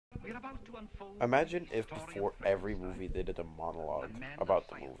Imagine if before every movie they did a monologue about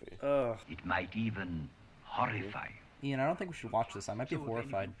the movie. Ugh. It might even horrify you. Ian, I don't think we should watch this. I might be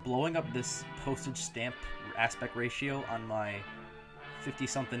horrified. Blowing up this postage stamp aspect ratio on my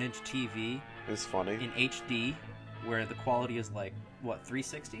 50-something inch TV It's funny. in HD, where the quality is like, what,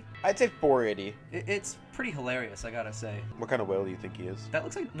 360? I'd say 480. It's pretty hilarious, I gotta say. What kind of whale do you think he is? That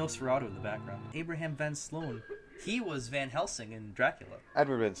looks like Nosferatu in the background. Abraham Van Sloan. He was Van Helsing in Dracula.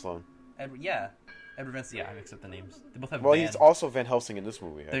 Edward Van Sloan. Edward Van. Yeah, I mixed up the names. They both have Well, Van. he's also Van Helsing in this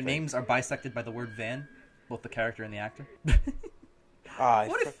movie. Their names are bisected by the word Van, both the character and the actor.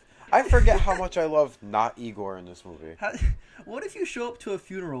 I forget how much I love not Igor in this movie. What if you show up to a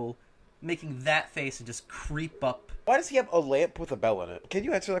funeral making that face and just creep up? Why does he have a lamp with a bell in it? Can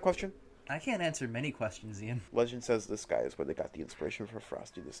you answer that question? I can't answer many questions, Ian. Legend says this guy is where they got the inspiration for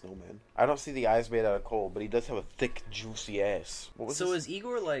Frosty the Snowman. I don't see the eyes made out of coal, but he does have a thick, juicy ass. What was So this? is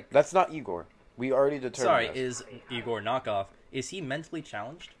Igor like... That's not Igor. We already determined Sorry, this. is Igor knockoff? Is he mentally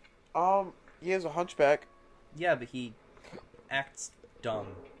challenged? He has a hunchback. Yeah, but he acts dumb.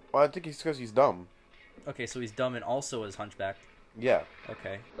 Well, I think it's because he's dumb. Okay, so he's dumb and also is hunchbacked. Yeah.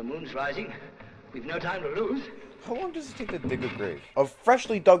 Okay. The moon's rising. We've no time to lose. How long does it take to dig a grave? Of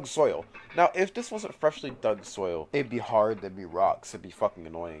freshly dug soil. Now, if this wasn't freshly dug soil, it'd be hard, there'd be rocks, it'd be fucking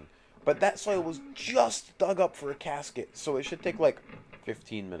annoying. But that soil was just dug up for a casket, so it should take like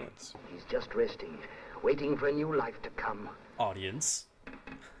 15 minutes. He's just resting, waiting for a new life to come. Audience.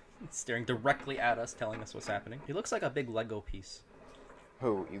 Staring directly at us, telling us what's happening. He looks like a big Lego piece.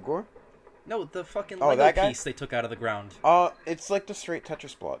 Who, Igor? No, the fucking Oh, Lego that guy? piece they took out of the ground. It's like the straight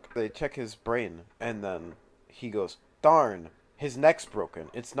Tetris block. They check his brain, and then he goes, darn, his neck's broken.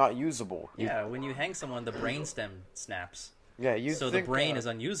 It's not usable. Yeah, when you hang someone, the brainstem snaps. Yeah, So the brain is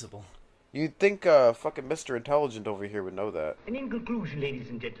unusable. You'd think, fucking Mr. Intelligent over here would know that. And in conclusion, ladies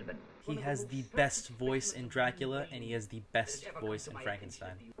and gentlemen, He has the best voice in Dracula, and he has the best voice in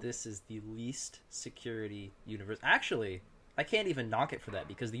Frankenstein. This is the least security universe. Actually, I can't even knock it for that,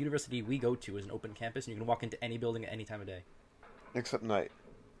 because the university we go to is an open campus, and you can walk into any building at any time of day. Except night.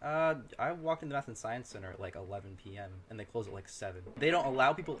 I walked in the Math and Science Center at like 11 p.m. and they close at like 7. They don't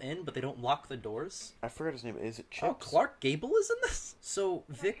allow people in, but they don't lock the doors. I forgot his name. Is it Chips? Oh, Clark Gable is in this? So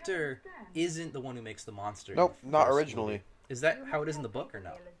Victor isn't the one who makes the monster. Nope, in the not first originally. movie. Is that how it is in the book or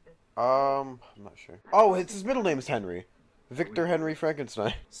no? I'm not sure. Oh, his middle name is Henry. Victor Henry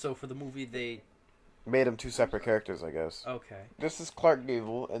Frankenstein. So for the movie they... Made him two separate characters, I guess. Okay. This is Clark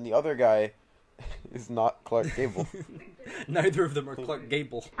Gable, and the other guy is not Clark Gable. Neither of them are Clark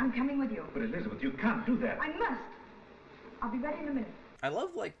Gable. I'm coming with you. But Elizabeth, you can't do that. I must. I'll be ready in a minute. I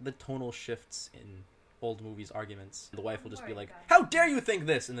love like the tonal shifts in old movies arguments. The wife will just be like, "How dare you think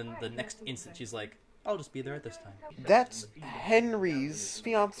this?" And then the next instant she's like, "I'll just be there at this time." That's Henry's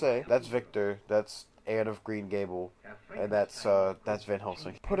fiance. That's Victor. That's Anne of Green Gable. And that's Van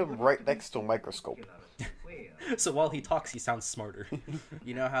Helsing. Put him right next to a microscope. So while he talks, he sounds smarter.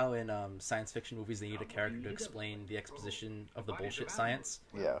 You know how in science fiction movies they need a character to explain the exposition of the bullshit science?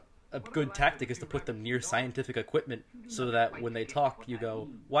 Yeah. A good tactic is to put them near scientific equipment so that when they talk, you go,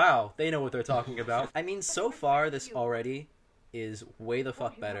 wow, they know what they're talking about. I mean, so far, this already is way the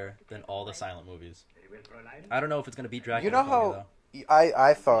fuck better than all the silent movies. I don't know if it's going to beat Dracula. You know for me, how... though.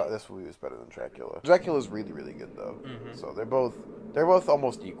 I thought this movie was better than Dracula. Dracula's really, really good, though. Mm-hmm. So they're both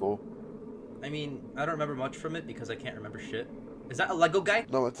almost equal. I mean, I don't remember much from it because I can't remember shit. Is that a Lego guy?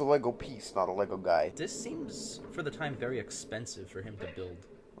 No, it's a Lego piece, not a Lego guy. This seems, for the time, very expensive for him to build.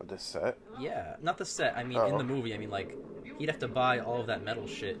 What, this set? Yeah, not the set. I mean, in the movie, I mean, like, he'd have to buy all of that metal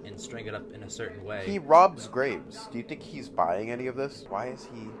shit and string it up in a certain way. He robs graves. Do you think he's buying any of this? Why is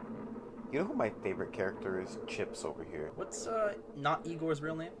he... You know who my favorite character is? Chips over here. What's, not Igor's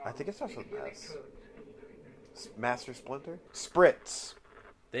real name? I think it starts with S. Master Splinter? Spritz.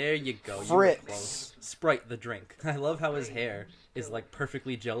 There you go. You were Fritz. close. Sprite the drink. I love how his hair is, like,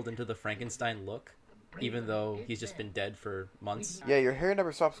 perfectly gelled into the Frankenstein look, even though he's just been dead for months. Yeah, your hair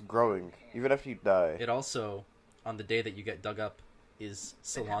never stops growing, even after you die. It also, on the day that you get dug up, is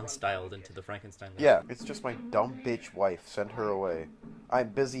salon-styled into the Frankenstein look. Yeah, it's just my dumb bitch wife. Send her away. I'm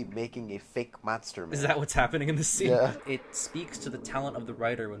busy making a fake monster man. Is that what's happening in this scene? Yeah. It speaks to the talent of the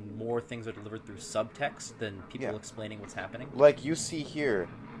writer when more things are delivered through subtext than people explaining what's happening. Like you see here,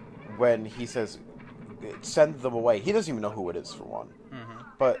 when he says, send them away. He doesn't even know who it is, for one. Mm-hmm.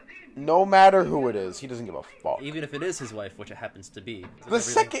 But no matter who it is, he doesn't give a fuck. Even if it is his wife, which it happens to be. The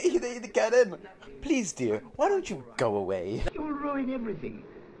second he get in, please dear, why don't you go away? You'll ruin everything.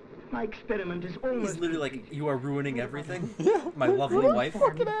 My experiment is almost... He's literally like, you are ruining everything. Yeah. My lovely wife.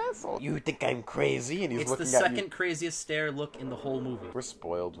 Fucking asshole. You think I'm crazy? And he's It's the looking at second me. craziest stare look in the whole movie. We're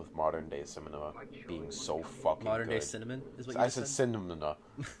spoiled with modern day cinema being so fucking Modern day good. cinnamon is what you I just said said? cinema,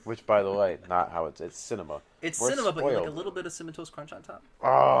 which, by the way, not how it's cinema. It's We're cinema, but you like a spoiled. little bit of Cinnamon Toast Crunch on top.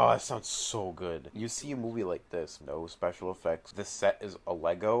 Oh, that sounds so good. You see a movie like this, no special effects. The set is a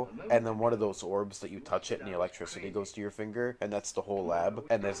Lego, and then one of those orbs that you touch it and the electricity goes to your finger, and that's the whole lab.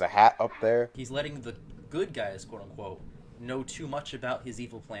 And there's a hat up there. He's letting the good guys, quote unquote, know too much about his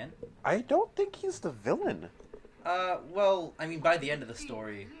evil plan. I don't think he's the villain. Well, I mean, by the end of the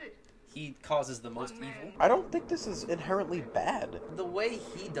story, he causes the most evil. I don't think this is inherently bad. The way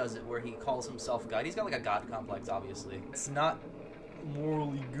he does it, where he calls himself God, he's got like a god complex, obviously. It's not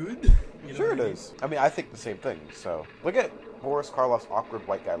morally good. You know Sure what it I mean? is. I mean, I think the same thing, so. Look at Boris Karloff's awkward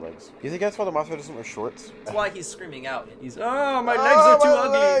white guy legs. You think that's why the monster doesn't wear shorts? That's why he's screaming out. He's, oh, my legs are too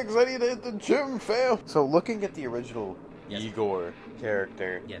ugly. Legs. I need to hit the gym, fam. So looking at the original Yes. Igor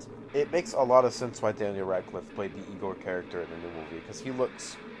character, Yes. it makes a lot of sense why Daniel Radcliffe played the Igor character in the new movie, because he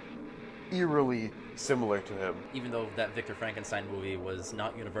looks eerily similar to him. Even though that Victor Frankenstein movie was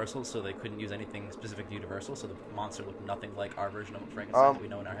not Universal, so they couldn't use anything specific to Universal, so the monster looked nothing like our version of Frankenstein that we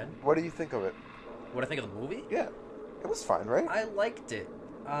know in our head. What do you think of it? What I think of the movie? Yeah, it was fine, right? I liked it.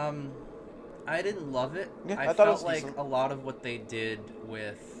 I didn't love it. Yeah, I I thought it felt was like decent. a lot of what they did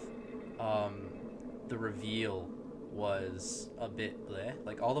with the reveal was a bit bleh.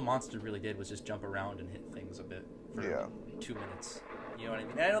 Like, all the monster really did was just jump around and hit things a bit for Yeah. 2 minutes. You know what I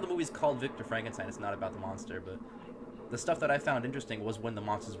mean? And I know the movie's called Victor Frankenstein, it's not about the monster, but the stuff that I found interesting was when the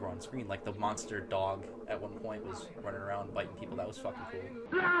monsters were on screen. Like, the monster dog at one point was running around biting people. That was fucking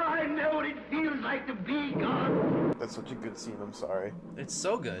cool. Now I know what it feels like to be God. That's such a good scene, I'm sorry. It's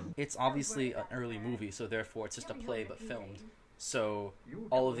so good. It's obviously an early movie, so therefore it's just a play but filmed. So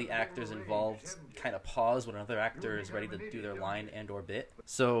all of the actors involved kind of pause when another actor is ready to do their line and or bit.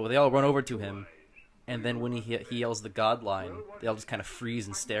 So they all run over to him, and then when he yells the God line, they all just kind of freeze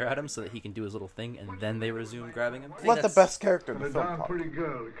and stare at him so that he can do his little thing, and then they resume grabbing him. I think Let the that's- best character in the And a film darn talk. pretty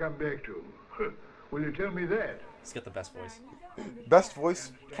girl to come back to. Will you tell me that? He's got the best voice. Best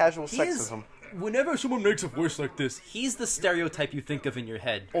voice, casual He is- sexism. Whenever someone makes a voice like this, he's the stereotype you think of in your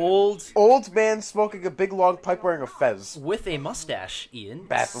head. Old, Old man smoking a big long pipe wearing a fez. with a mustache, Ian.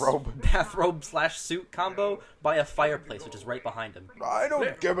 Bathrobe. Bathrobe/suit combo by a fireplace, which is right behind him. I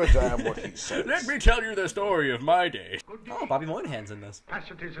don't give a damn what he says. Let me tell you the story of my day. Oh, Bobby Moynihan's in this.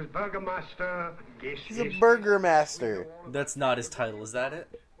 Passitis is Burgermaster. Yes, He's a burger master. That's not his title, is that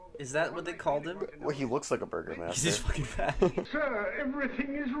it? Is that what they called him? Well, he looks like a burger He's master. just fucking fat. Sir,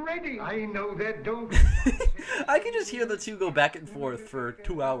 everything is ready. I know that, don't I can just hear the two go back and forth for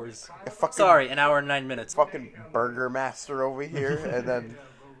 2 hours. Fucking- Sorry, an hour and 9 minutes. Fucking burger master over here, and then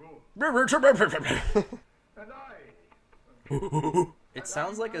It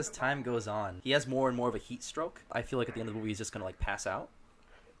sounds like as time goes on, he has more and more of a heat stroke. I feel like at the end of the movie he's just gonna like pass out.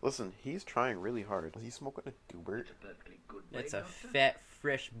 listen, he's trying really hard. Is he smoking a doobert? It's a fat,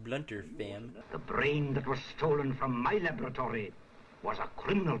 fresh blunter, fam. The brain that was stolen from my laboratory was a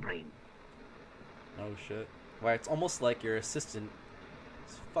criminal brain. Oh shit. Why, it's almost like your assistant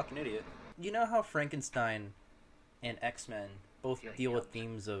is a fucking idiot. You know how Frankenstein and X-Men both deal with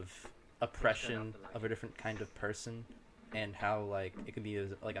themes of oppression of a different kind of person, and how like it can be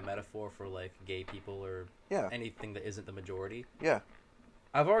like a metaphor for like gay people or Yeah. anything that isn't the majority? Yeah.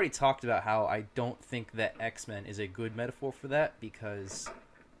 I've already talked about how I don't think that X-Men is a good metaphor for that, because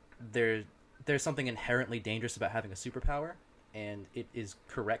there's something inherently dangerous about having a superpower, and it is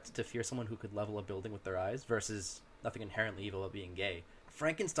correct to fear someone who could level a building with their eyes versus nothing inherently evil about being gay.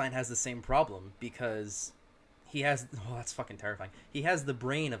 Frankenstein has the same problem because he has... Oh, that's fucking terrifying. He has the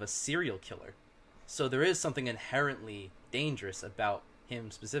brain of a serial killer. So there is something inherently dangerous about him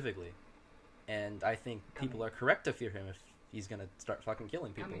specifically. And I think people are correct to fear him if he's gonna start fucking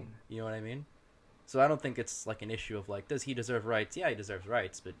killing people. You know what I mean? So I don't think it's like an issue of like, does he deserve rights? Yeah, he deserves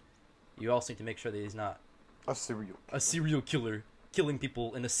rights, but you also need to make sure that he's not A serial. a serial killer killing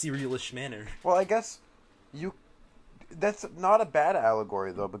people in a serialish manner. Well, I guess that's not a bad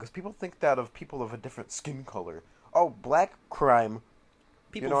allegory though, because people think that of people of a different skin color. Oh, black crime.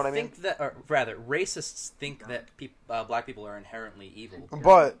 People know what I mean? think that, or rather, racists think that black people are inherently evil.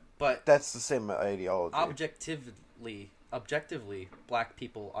 But But that's the same ideology. objectively, black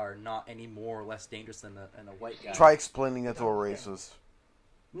people are not any more or less dangerous than a white guy. Try explaining that to a racist.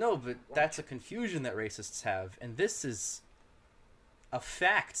 No, but that's a confusion that racists have, and this is a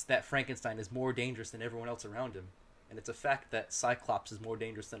fact that Frankenstein is more dangerous than everyone else around him, and it's a fact that Cyclops is more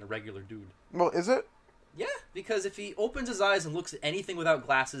dangerous than a regular dude. Well, is it? Yeah, because if he opens his eyes and looks at anything without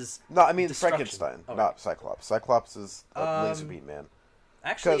glasses... No, I mean destruction. Frankenstein, Oh. not Cyclops. Cyclops is a laser beam man.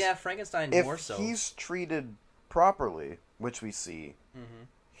 Actually, 'Cause yeah, Frankenstein If more so. he's treated properly, which we see,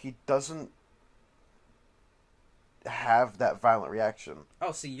 he doesn't have that violent reaction.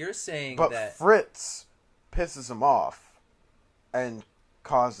 Oh, so you're saying But that... Fritz pisses him off and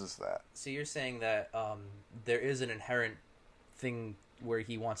causes that. So you're saying that there is an inherent thing where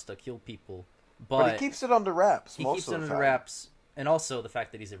he wants to kill people, But he keeps it under wraps he most keeps of it the under time. wraps, and also the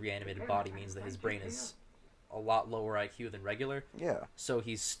fact that he's a reanimated body means that his brain is a lot lower IQ than regular. Yeah. So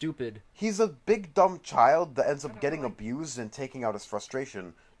he's stupid. He's a big dumb child that ends up getting abused and taking out his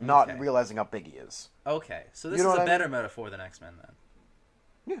frustration, not Okay. realizing how big he is. Okay, so this You know is a what I better mean? metaphor than X-Men then,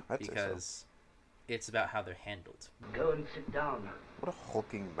 Yeah, I'd say so. because it's about how they're handled. Go and sit down. What a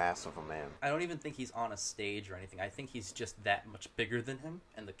hulking mass of a man. I don't even think he's on a stage or anything. I think he's just that much bigger than him,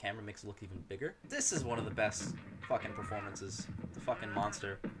 and the camera makes it look even bigger. This is one of the best fucking performances. The fucking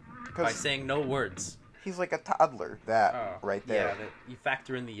monster. By 'Cause saying no words. he's like a toddler. That right there. Yeah, you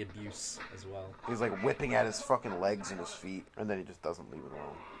factor in the abuse as well. He's like whipping at his fucking legs and his feet, and then he just doesn't leave it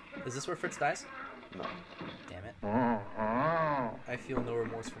alone. Is this where Fritz dies? No. Damn it. I feel no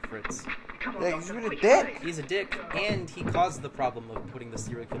remorse for Fritz. Yeah, he's been a dick. He's a dick, and he caused the problem of putting the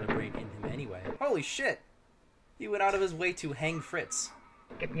serial killer brain in him anyway. Holy shit! He went out of his way to hang Fritz.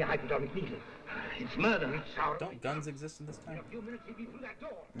 Get me a hypodermic needle. It's murder. Don't guns exist in this time?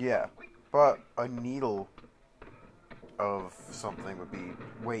 Yeah, but a needle of something would be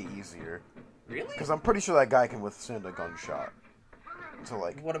way easier. Really? Because I'm pretty sure that guy can withstand a gunshot. To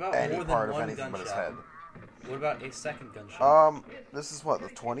like What about any more than part of one anything but his gunshot? head. What about a second gunshot? This is what, the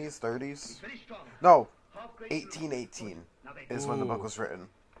 20s, 30s? No, 1818 is when the book Ooh. was written.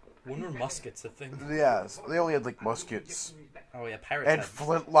 When were muskets a thing? Yeah, they only had like muskets Oh yeah, pirates and had...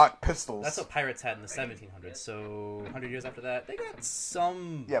 flintlock pistols. That's what pirates had in the 1700s, so 100 years after that, they got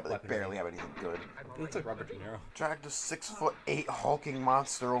some Yeah, but they weaponry. barely have anything good. It looks like Robert De Niro. Dragged a 6'8" hulking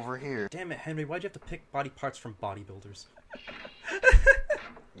monster over here. Damn it, Henry, why'd you have to pick body parts from bodybuilders?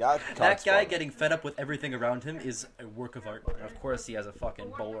 Yeah, That guy getting fed up with everything around him is a work of art. And of course he has a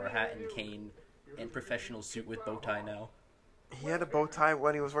fucking bowler hat and cane and professional suit with bow tie now. He had a bow tie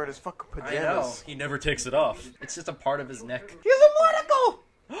when he was wearing his fucking pajamas. I know. He never takes it off. It's just a part of his neck. He's a monocle!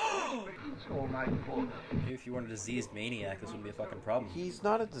 It's all my fault. Maybe if you weren't a diseased maniac, this wouldn't be a fucking problem. He's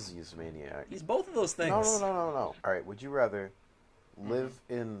not a disease maniac. He's both of those things. No. Alright, would you rather live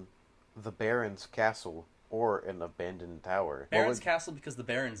in the Baron's castle or an abandoned tower? Baron's castle because the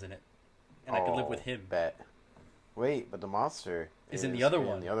Baron's in it. And I could live with him. Bet. Wait, but the monster Is in the other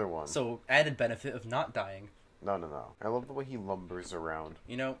one. The other one. So, added benefit of not dying. No. I love the way he lumbers around.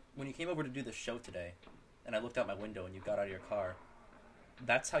 You know, when you came over to do the show today, and I looked out my window and you got out of your car,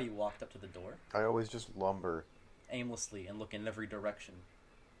 that's how you walked up to the door? I always just lumber. Aimlessly and look in every direction,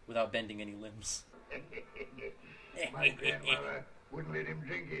 without bending any limbs. My grandmother wouldn't let him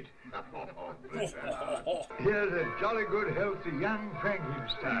drink it. Here's a jolly good health to young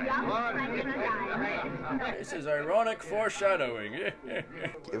Frankenstein. This is ironic foreshadowing.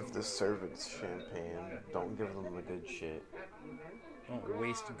 Give the servants champagne. Don't give them the good shit. Don't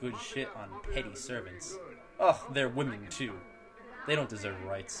waste good shit on petty servants. Ugh, they're women too. They don't deserve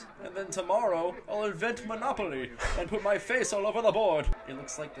rights. And then tomorrow, I'll invent Monopoly and put my face all over the board. It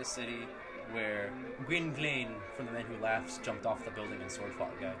looks like the city where Gwynplaine from The Man Who Laughs jumped off the building and sword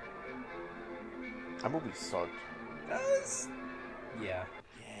fought a guy. That movie sucked. Yeah.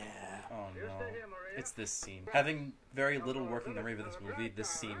 Oh no. It's this scene. Having very little working memory of this movie, this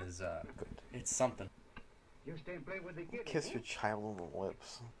scene is, it's something. You stay and play with the kid. Kiss your child on the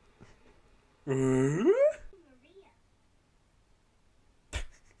lips.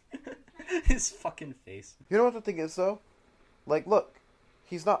 His fucking face. You know what the thing is, though? Like, look.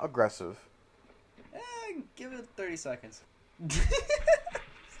 He's not aggressive. Give it 30 seconds. It's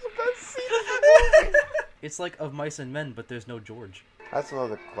the best scene of the movie. It's like Of Mice and Men, but there's no George. That's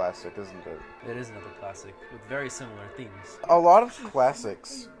another classic, isn't it? It is another classic with very similar themes. A lot of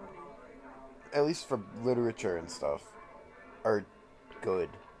classics, at least for literature and stuff, are good.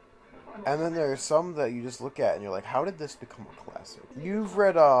 And then there are some that you just look at and you're like, how did this become a classic? You've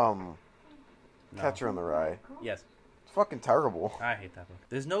read, Catcher in the Rye. Yes. It's fucking terrible. I hate that book.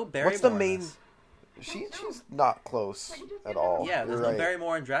 There's no Barrymore. What's the in main... this. She's not close at all. Yeah, there's You're no right.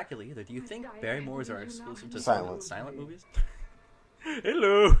 Barrymore in Dracula either. Do you think Barrymores are exclusive to Silent. silent movies?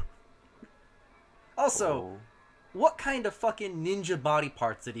 Hello. Also, Oh. what kind of fucking ninja body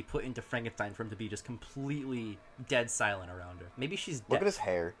parts did he put into Frankenstein for him to be just completely dead silent around her? Maybe she's deaf. Look at his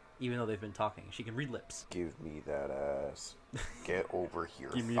hair. even though they've been talking. She can read lips. Give me that ass. Get over here,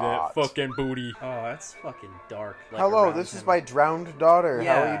 Give me thought. that fucking booty. Oh, that's fucking dark. Like, Hello, around this is him. my drowned daughter.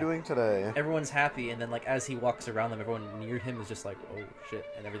 How are Yeah. you doing today? Everyone's happy, and then like as he walks around them, everyone near him is just like, oh shit,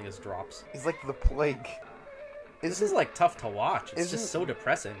 and everything just drops. He's like the plague. This is like tough to watch. It's isn't- just so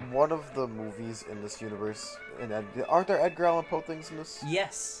depressing. One of the movies in this universe, aren't there Edgar Allan Poe things in this?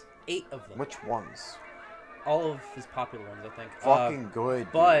 Yes, 8 of them. Which ones? All of his popular ones, I think. Fucking good.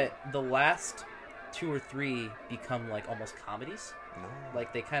 Dude. But the last 2 or 3 become like almost comedies. No.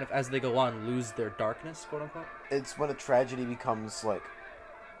 Like they kind of, as they go on, lose their darkness, quote unquote. It's when a tragedy becomes like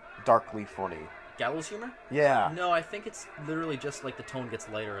darkly funny. Gallows humor? Yeah. No, I think it's literally just like the tone gets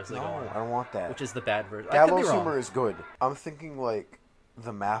lighter as they go No, on. I don't want that. Which is the bad version. I could be Gallows wrong. humor is good. I'm thinking like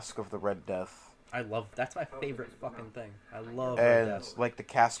The Mask of the Red Death. I love, that's my favorite fucking thing. I love Red And Death. like The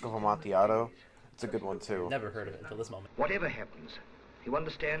Cask of Amontillado. It's a good one too. Never heard of it until this moment. Whatever happens, you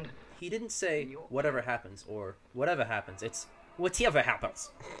understand? He didn't say whatever happens or whatever happens. It's whatever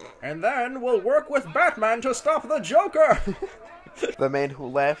happens. And then we'll work with Batman to stop the Joker. The Man Who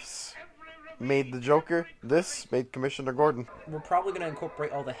Laughs made the Joker. This made Commissioner Gordon. We're probably going to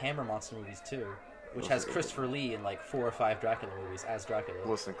incorporate all the Hammer Monster movies too, which has Christopher Lee in like 4 or 5 Dracula movies as Dracula.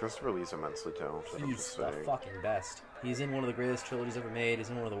 Listen, Christopher Lee's immensely talented. I'm He's just the saying. fucking best. He's in one of the greatest trilogies ever made. He's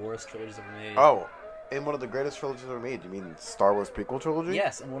in one of the worst trilogies ever made. Oh, in one of the greatest trilogies ever made. You mean Star Wars prequel trilogy?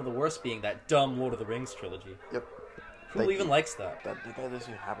 Yes, and one of the worst being that dumb Lord of the Rings trilogy. Yep. Who Thank even you. likes that? The guy doesn't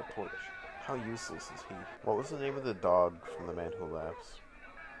even have a torch. How useless is he? What was the name of the dog from The Man Who Laughs?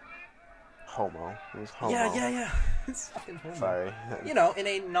 Homo. It was Homo. Yeah. It's fucking homo. Sorry. You know, in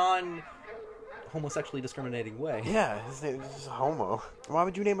a non-homosexually discriminating way. Yeah, his name is Homo. Why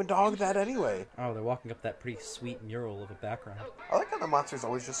would you name a dog that anyway? Oh, they're walking up that pretty sweet mural of a background. I like how the monster's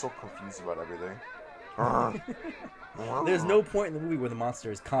always just so confused about everything. There's no point in the movie where the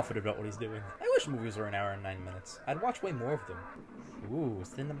monster is confident about what he's doing. I wish movies were an hour and 9 minutes. I'd watch way more of them. Ooh,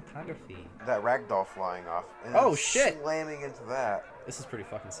 cinematography. That ragdoll flying off. And Oh, then shit! Slamming into that. This is pretty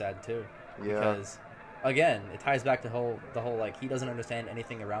fucking sad too. Yeah. Because, again, it ties back to the whole like he doesn't understand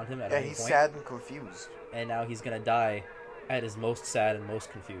anything around him at Yeah, any he's point. sad and confused. And now he's gonna die at his most sad and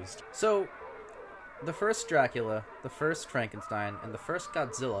most confused. So, the first Dracula, the first Frankenstein, and the first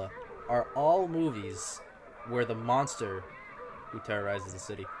Godzilla are all movies where the monster who terrorizes the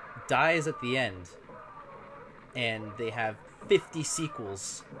city dies at the end, and they have 50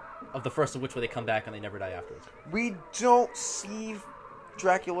 sequels of the first of which where they come back and they never die afterwards. We don't see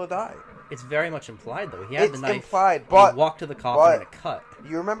Dracula die. It's very much implied though. He had It's the knife. implied, but- he walked to the coffin and it cut.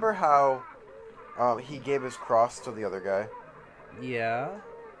 You remember how he gave his cross to the other guy? Yeah.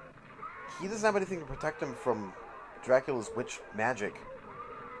 He doesn't have anything to protect him from Dracula's witch magic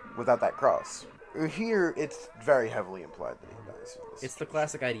without that cross. Here, it's very heavily implied that he dies. in this. It's the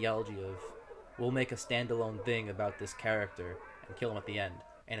classic ideology of we'll make a standalone thing about this character and kill him at the end.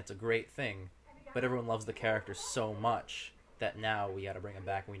 And it's a great thing, but everyone loves the character so much that now we gotta bring him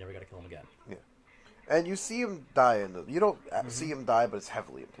back and we never gotta kill him again. Yeah. And you see him die in the... You don't see him die, but it's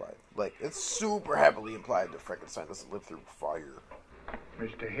heavily implied. Like, it's super heavily implied that Frankenstein doesn't live through fire.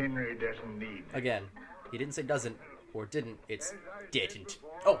 Mr. Henry doesn't need. Again, he didn't say doesn't or didn't, it's didn't.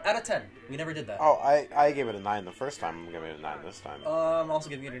 Oh, out of 10. We never did that. Oh, I gave it a 9 the first time. I'm giving it a 9 this time. I'm also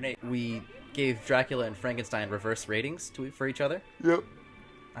giving it an 8. We gave Dracula and Frankenstein reverse ratings for each other. Yep.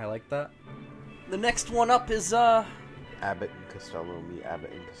 I like that. The next one up is, Abbott and Costello meet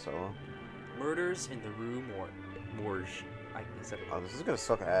Abbott and Costello. Murders in the Rue Morgue. I said it Oh, wrong. this is gonna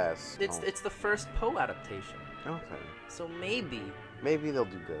suck ass. It's the first Poe adaptation, Okay. so maybe Maybe they'll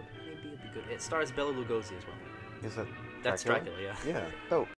do good. it'll be good. It stars Bela Lugosi as well. Is that That's Dracula, yeah. Yeah. Dope.